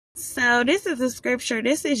So this is a scripture.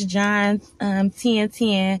 This is John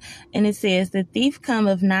 10:10, and it says, "The thief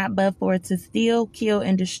cometh not but for to steal, kill,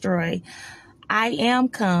 and destroy. I am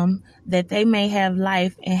come that they may have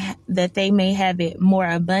life and that they may have it more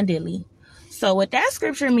abundantly." So what that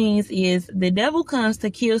scripture means is the devil comes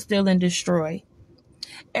to kill, steal, and destroy.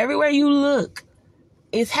 Everywhere you look,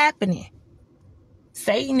 it's happening.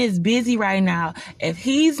 Satan is busy right now. If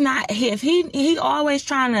he always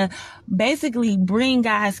trying to basically bring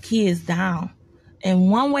God's kids down in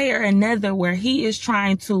one way or another, where he is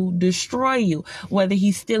trying to destroy you, whether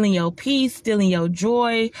he's stealing your peace, stealing your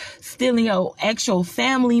joy, stealing your actual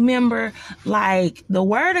family member. Like, the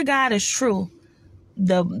word of God is true.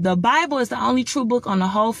 The Bible is the only true book on the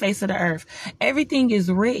whole face of the earth. Everything is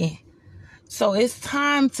written. So it's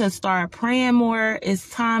time to start praying more. It's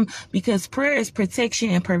time, because prayer is protection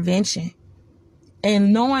and prevention.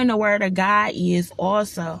 And knowing the word of God is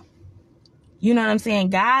also. You know what I'm saying?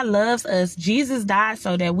 God loves us. Jesus died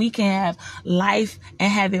so that we can have life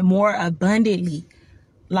and have it more abundantly.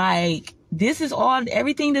 Like, this is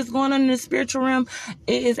everything that's going on in the spiritual realm.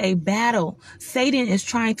 It is a battle. Satan is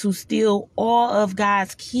trying to steal all of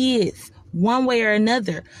God's kids one way or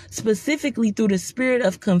another, specifically through the spirit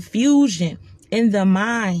of confusion in the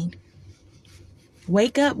mind.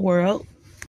 Wake up, world.